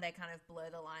later on they kind of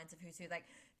blur the lines of who's who. Like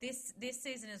this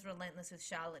season is relentless with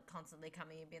Charlotte constantly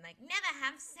coming and being like, never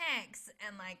have sex,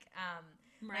 and like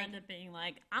Miranda being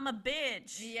like, I'm a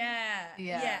bitch.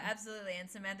 Yeah, absolutely. And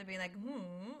Samantha being like,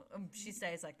 she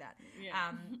stays like that.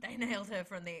 They nailed her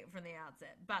from the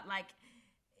outset. But like,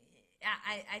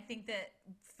 I think that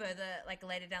further, like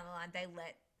later down the line, they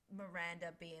let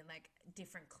Miranda be in like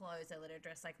different clothes. They let her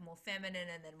dress like more feminine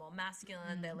and then more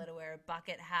masculine. They let her wear a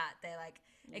bucket hat. They like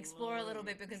explore a little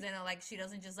bit because then like she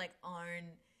doesn't just like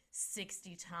own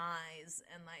 60 ties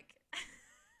and like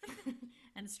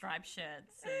and striped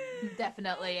shirts.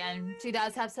 Definitely. And she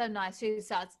does have some nice, she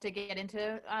starts to get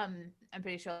into, I'm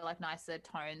pretty sure like nicer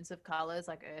tones of colors,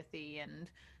 like earthy, and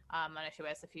I know she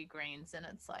wears a few greens, and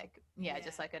it's like, yeah,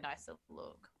 just like a nicer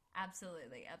look.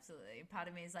 Absolutely. Part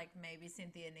of me is like, maybe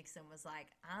Cynthia Nixon was like,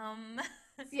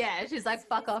 Yeah, she's like,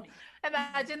 fuck off.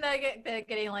 Imagine they're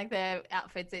getting like their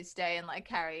outfits each day, and like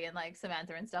Carrie and like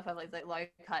Samantha and stuff have like low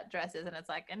cut dresses, and it's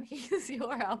like, and here's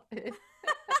your outfit.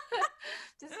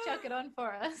 Just chuck it on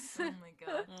for us. Oh my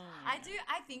god. I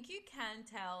think you can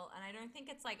tell, and I don't think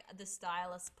it's like the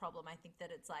stylist problem. I think that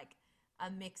it's like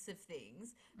a mix of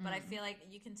things, but I feel like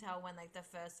you can tell when like the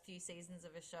first few seasons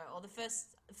of a show, or the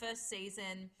first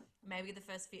season, maybe the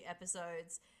first few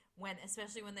episodes, when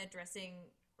especially when they're dressing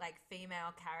like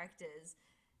female characters,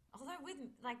 although with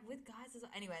guys as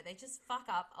well, anyway, they just fuck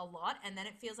up a lot, and then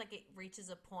it feels like it reaches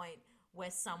a point where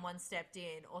someone stepped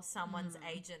in, or someo's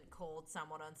agent called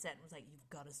someone on set and was like, you've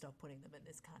got to stop putting them in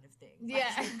this kind of thing. Like,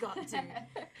 Yeah. you've got to. Like,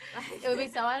 It would be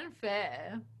so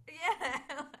unfair. yeah,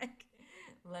 like,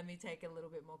 let me take a little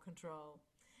bit more control.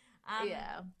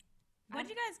 Yeah. What did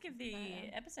you guys give the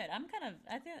episode? I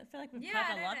feel like we've Yeah,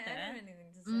 covered a lot I there. don't have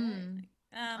anything to say.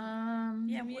 Yeah,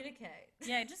 Communicate.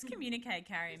 yeah, just communicate,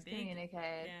 Carrie, and Big.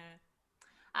 Communicate. Yeah.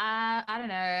 I don't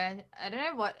know. I don't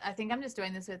know what, I think I'm just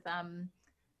doing this with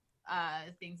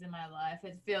things in my life.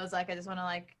 It feels like I just want to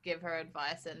like give her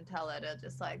advice and tell her to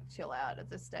just like chill out at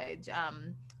this stage.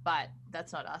 But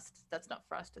that's not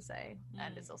for us to say,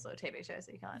 and it's also a TV show,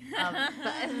 so you can't. But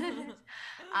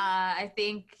I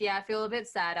think, yeah, I feel a bit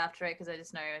sad after it, because I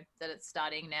just know that it's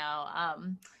starting now.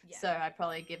 So I'd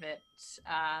probably give it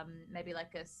maybe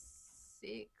like a 6.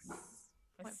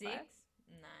 A 6? Nice.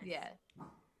 Yeah.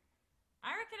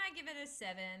 I reckon I give it a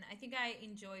 7. I think I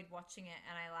enjoyed watching it,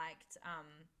 and I liked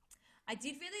I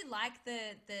did really like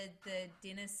the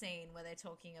dinner scene where they're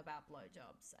talking about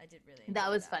blowjobs. I did really enjoy That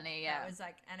was funny, yeah. That was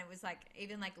like, and it was like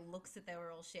even like looks that they were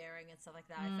all sharing and stuff like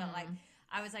that. I felt like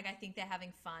I was like, I think they're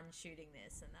having fun shooting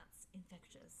this, and that's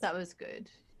infectious. That was good.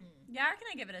 Yeah, I reckon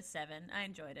I give it a 7. I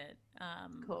enjoyed it.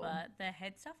 Cool. But the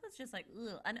head stuff was just like,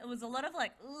 ugh. And it was a lot of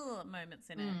like, ugh moments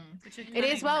in it. Which It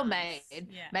is well nice. made.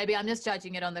 Yeah. Maybe I'm just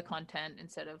judging it on the content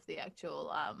instead of the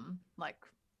actual like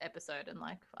episode and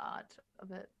like art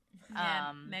of it.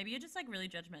 Yeah, maybe you're just like really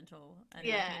judgmental. And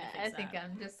Yeah, I I think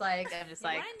I'm just like Why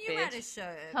don't you write a bitch.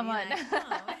 show? Come Be on.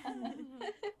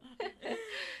 like,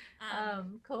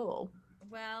 Cool.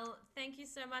 Well, thank you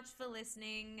so much for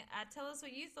listening. Tell us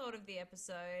what you thought of the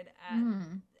episode at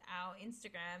our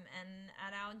Instagram and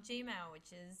at our Gmail,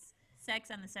 which is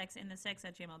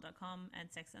sexandthesex@gmail.com and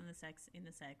sexandthesex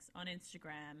on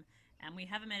Instagram. And we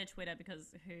haven't made a Twitter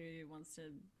because who wants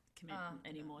to commit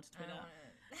anymore to Twitter?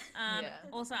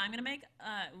 Also, I'm gonna make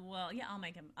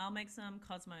I'll make some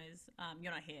Cosmos.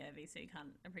 You're not here, Evie, so you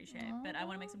can't appreciate it, but I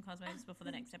want to make some Cosmos before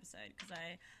the next episode, because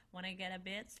I want to get a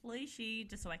bit spleeshy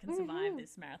just so I can survive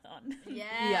this marathon.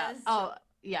 yes. Yeah. Oh,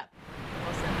 yeah.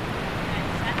 Awesome.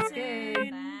 Chat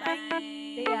soon. Bye.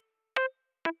 See ya.